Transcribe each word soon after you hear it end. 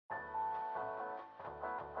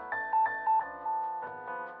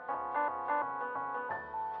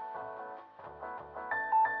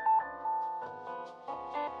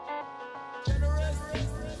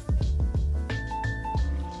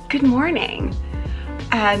Good morning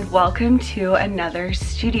and welcome to another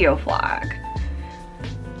studio vlog.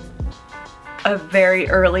 A very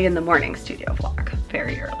early in the morning studio vlog,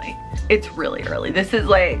 very early. It's really early. This is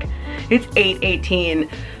like, it's 8:18.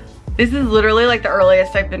 This is literally like the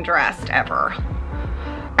earliest I've been dressed ever.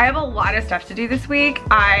 I have a lot of stuff to do this week.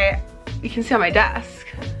 You can see on my desk.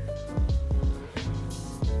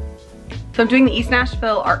 So I'm doing the East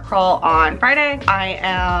Nashville Art Crawl on Friday. I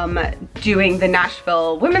am doing the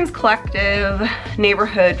Nashville Women's Collective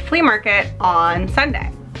Neighborhood Flea Market on Sunday.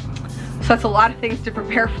 So that's a lot of things to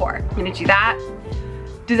prepare for. I'm gonna do that,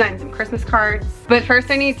 design some Christmas cards, but first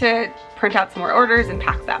I need to print out some more orders and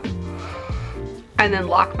pack them. And then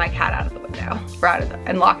lock my cat out of the window,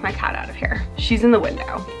 and lock my cat out of here. She's in the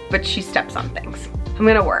window, but she steps on things. I'm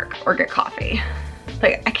gonna work or get coffee.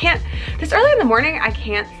 Like I can't, this early in the morning, I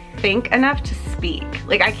can't think enough to speak.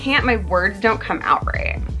 Like I can't, my words don't come out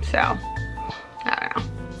right. So, I don't know.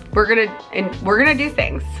 We're gonna do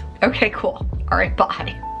things. Okay, cool. All right,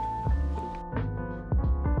 bye.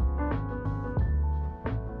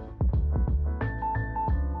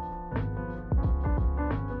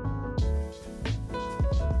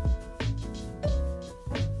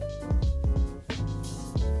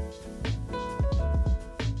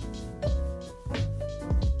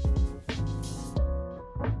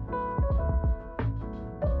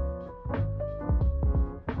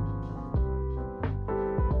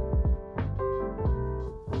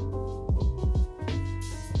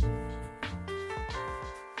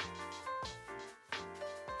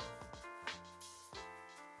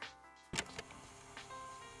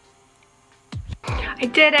 I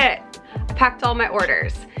did it. I packed all my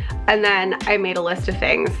orders and then I made a list of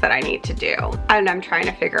things that I need to do. And I'm trying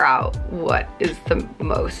to figure out what is the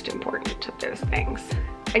most important of those things.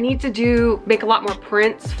 I need to make a lot more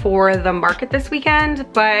prints for the market this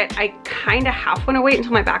weekend, but I kind of half want to wait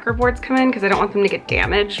until my backer boards come in because I don't want them to get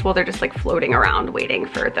damaged while they're just like floating around waiting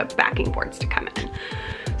for the backing boards to come in.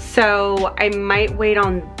 So I might wait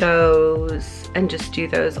on those and just do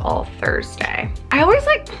those all Thursday. I always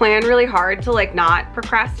like plan really hard to like not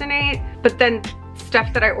procrastinate, but then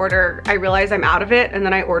stuff that I order, I realize I'm out of it and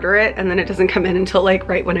then I order it and then it doesn't come in until like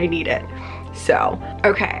right when I need it. So,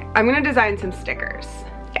 okay, I'm gonna design some stickers.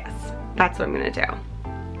 Yes, that's what I'm gonna do.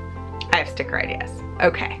 I have sticker ideas.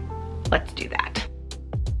 Okay, let's do that.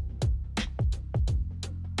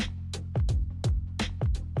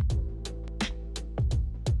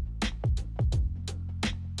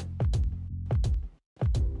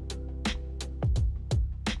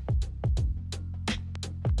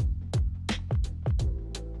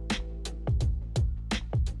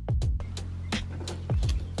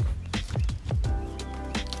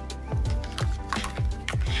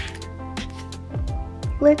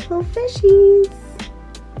 Little fishies.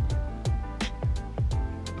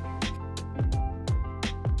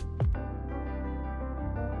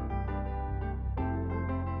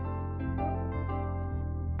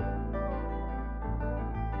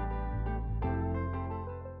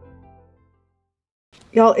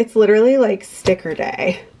 Y'all, it's literally like sticker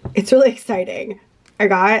day. It's really exciting. I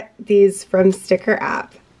got these from Sticker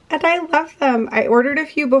app and I love them. I ordered a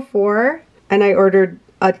few before and I ordered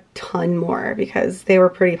a ton more because they were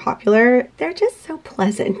pretty popular. They're just so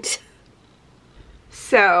pleasant.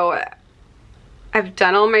 So I've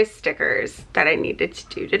done all my stickers that I needed to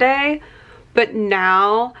do today, but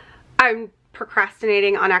now I'm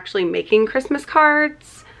procrastinating on actually making Christmas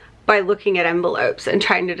cards by looking at envelopes and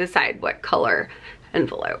trying to decide what color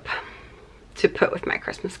envelope to put with my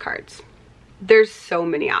Christmas cards. There's so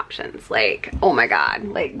many options, like, oh my God,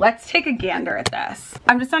 like, let's take a gander at this.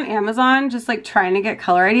 I'm just on Amazon, just like trying to get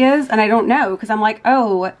color ideas, and I don't know, because I'm like,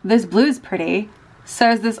 oh, this blue's pretty,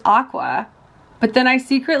 so is this aqua, but then I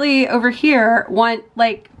secretly over here want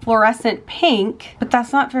like fluorescent pink, but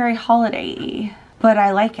that's not very holiday-y, but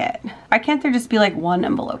I like it. Why can't there just be like one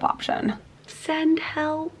envelope option? Send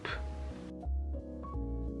help.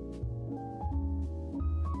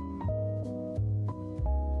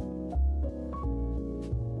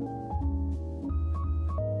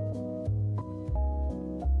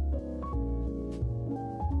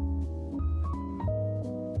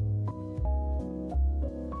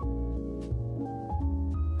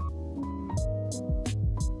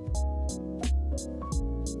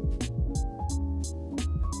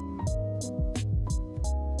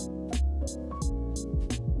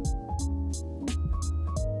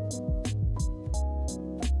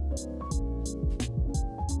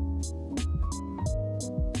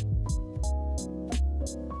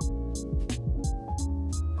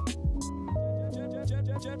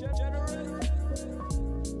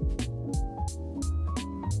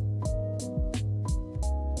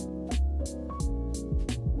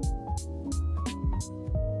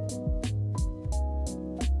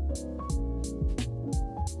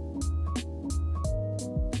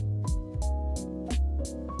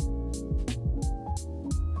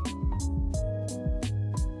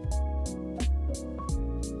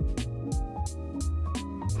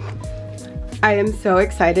 I am so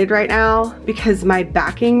excited right now because my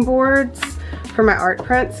backing boards for my art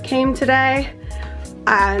prints came today,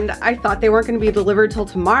 and I thought they weren't going to be delivered till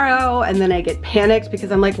tomorrow, and then I get panicked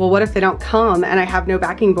because I'm like, well, what if they don't come and I have no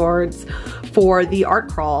backing boards for the art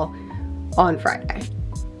crawl on Friday?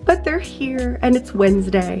 But they're here and it's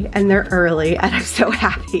Wednesday and they're early and I'm so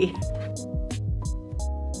happy.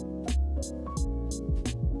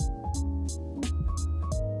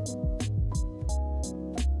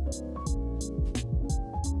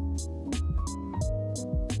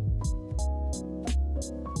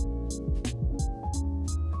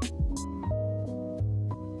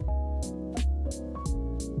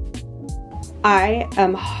 I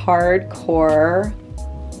am hardcore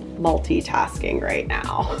multitasking right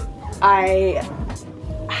now. I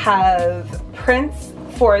have prints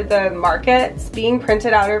for the markets being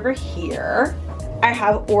printed out over here. I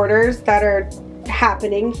have orders that are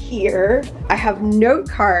happening here. I have note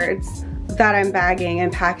cards that I'm bagging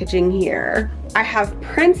and packaging here. I have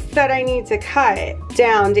prints that I need to cut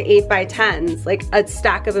down to 8x10s, like a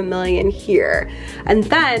stack of 1,000,000 here. And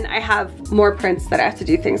then I have more prints that I have to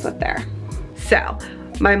do things with there. So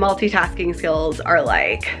my multitasking skills are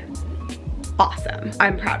like awesome.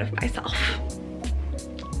 I'm proud of myself.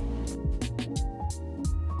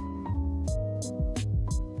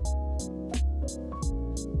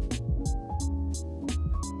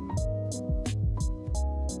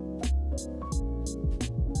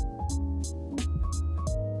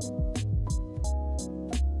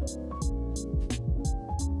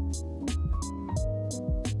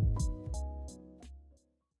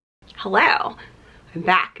 Hello, I'm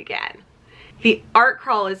back again. The art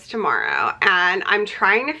crawl is tomorrow and I'm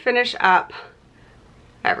trying to finish up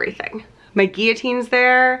everything. My guillotine's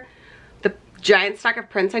there, the giant stack of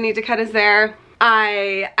prints I need to cut is there.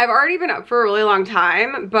 I've already been up for a really long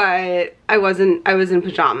time, but I was in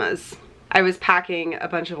pajamas. I was packing a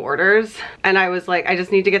bunch of orders and I was like, I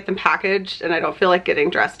just need to get them packaged and I don't feel like getting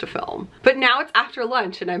dressed to film. But now it's after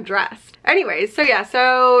lunch and I'm dressed. Anyways, so yeah,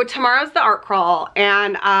 so tomorrow's the art crawl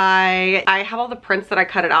and I have all the prints that I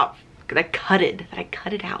cut it out. I cut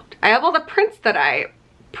it out. I have all the prints that I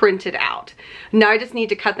printed out. Now I just need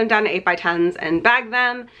to cut them down to 8x10s and bag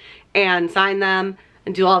them and sign them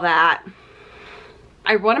and do all that.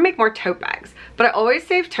 I want to make more tote bags, but I always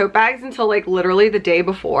save tote bags until like literally the day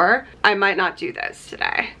before. I might not do those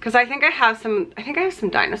today because I think I have some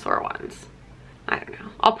dinosaur ones. I don't know.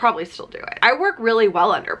 I'll probably still do it. I work really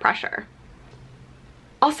well under pressure.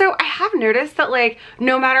 Also, I have noticed that like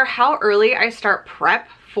no matter how early I start prep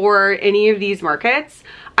for any of these markets,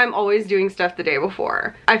 I'm always doing stuff the day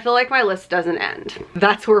before. I feel like my list doesn't end.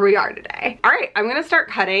 That's where we are today. All right, I'm gonna start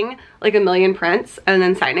cutting like 1,000,000 prints and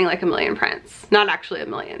then signing like 1,000,000 prints. Not actually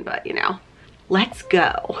 1,000,000, but you know, let's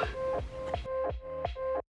go.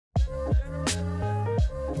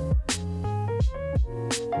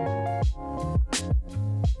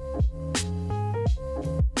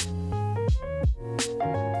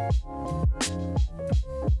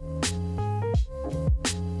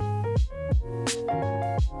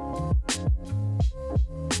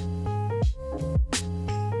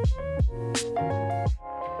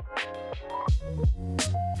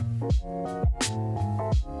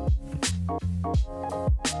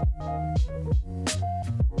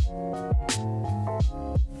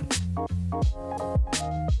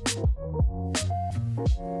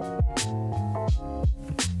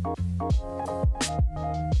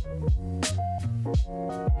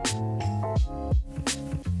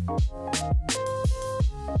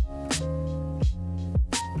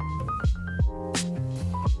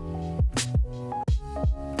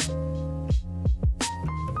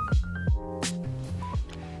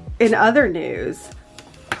 In other news,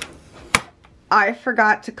 I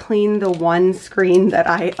forgot to clean the one screen that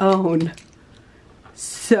I own.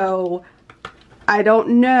 So I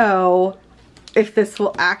don't know if this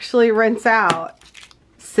will actually rinse out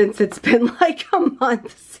since it's been like a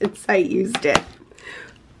month since I used it.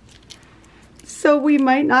 So we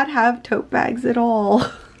might not have tote bags at all.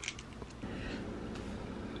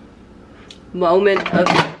 Moment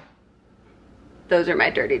of... Those are my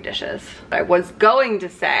dirty dishes. I was going to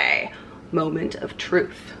say, moment of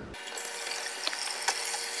truth.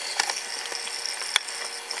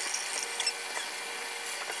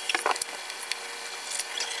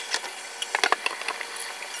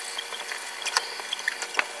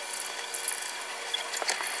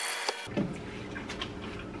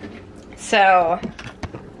 So,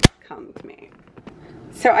 come with me.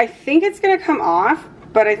 So I think it's gonna come off,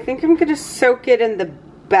 but I think I'm gonna soak it in the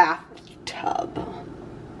bathtub.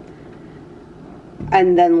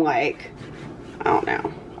 And then like, I don't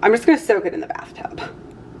know. I'm just gonna soak it in the bathtub.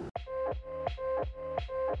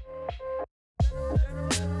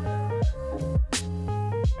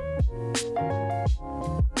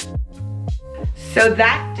 So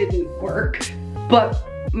that didn't work, but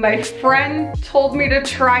my friend told me to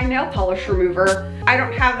try nail polish remover. I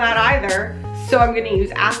don't have that either, so I'm gonna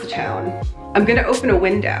use acetone. I'm gonna open a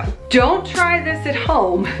window. Don't try this at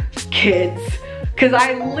home, kids, because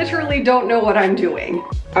I literally don't know what I'm doing.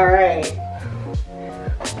 All right,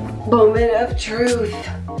 moment of truth.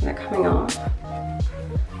 Is it coming off?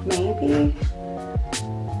 Maybe?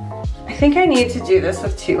 I think I need to do this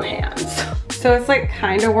with 2 hands. So it's like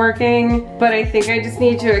kind of working, but I think I just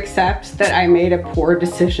need to accept that I made a poor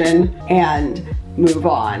decision and move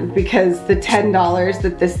on, because the $10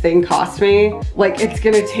 that this thing cost me, like it's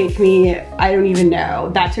gonna take me, I don't even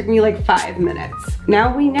know. That took me like 5 minutes.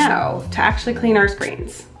 Now we know to actually clean our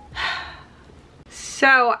screens.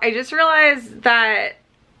 So I just realized that,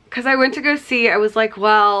 because I went to go see, I was like,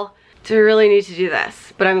 well, do I really need to do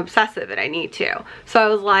this? But I'm obsessive and I need to. So I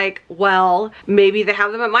was like, well, maybe they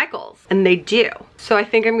have them at Michael's, and they do. So I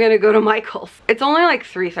think I'm gonna go to Michael's. It's only like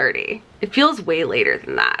 3:30. It feels way later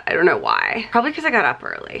than that. I don't know why. Probably because I got up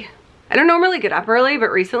early. I don't normally get up early, but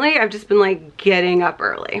recently I've just been like getting up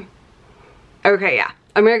early. Okay, yeah,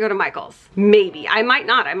 I'm gonna go to Michael's. Maybe, I might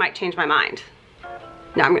not, I might change my mind.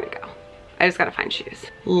 No, I'm gonna go. I just gotta find shoes.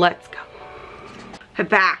 Let's go. Head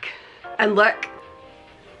back and look.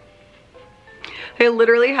 I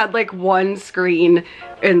literally had like 1 screen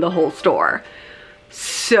in the whole store.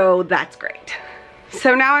 So that's great.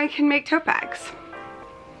 So now I can make tote bags.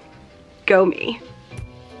 Go me.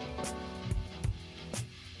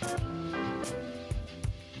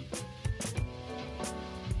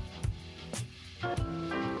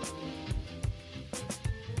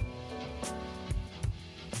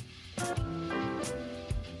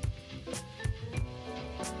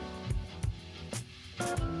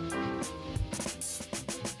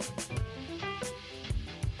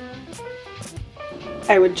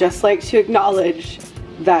 I would just like to acknowledge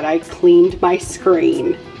that I cleaned my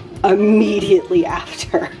screen immediately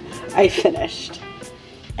after I finished.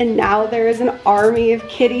 And now there is an army of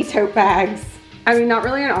kitty tote bags. I mean, not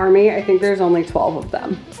really an army, I think there's only 12 of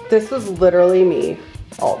them. This was literally me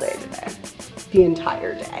all day today, the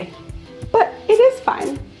entire day. But it is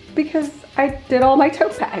fine because I did all my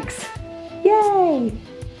tote bags. Yay!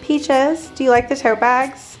 Peaches, do you like the tote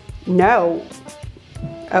bags? No.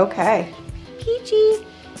 Okay. Peachy,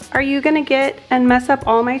 are you gonna get and mess up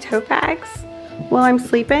all my tote bags while I'm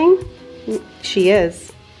sleeping? She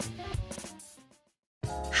is.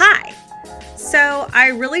 Hi. So I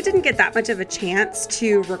really didn't get that much of a chance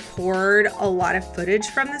to record a lot of footage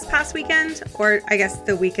from this past weekend, or I guess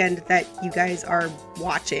the weekend that you guys are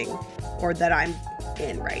watching or that I'm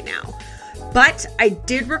in right now. But I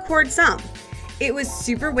did record some. It was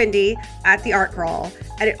super windy at the art crawl,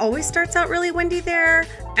 and it always starts out really windy there,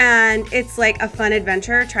 and it's like a fun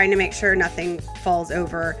adventure trying to make sure nothing falls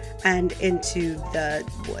over and into the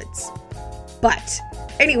woods. But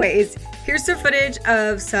anyways, here's some footage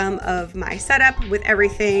of some of my setup with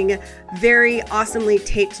everything very awesomely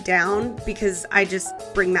taped down because I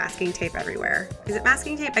just bring masking tape everywhere. Is it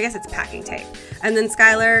masking tape? I guess it's packing tape. And then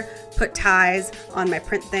Skylar put ties on my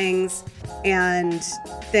print things, and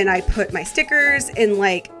then I put my stickers in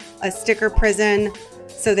like a sticker prison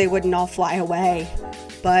so they wouldn't all fly away.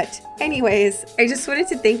 But anyways, I just wanted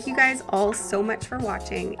to thank you guys all so much for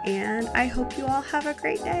watching, and I hope you all have a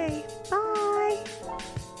great day. Bye.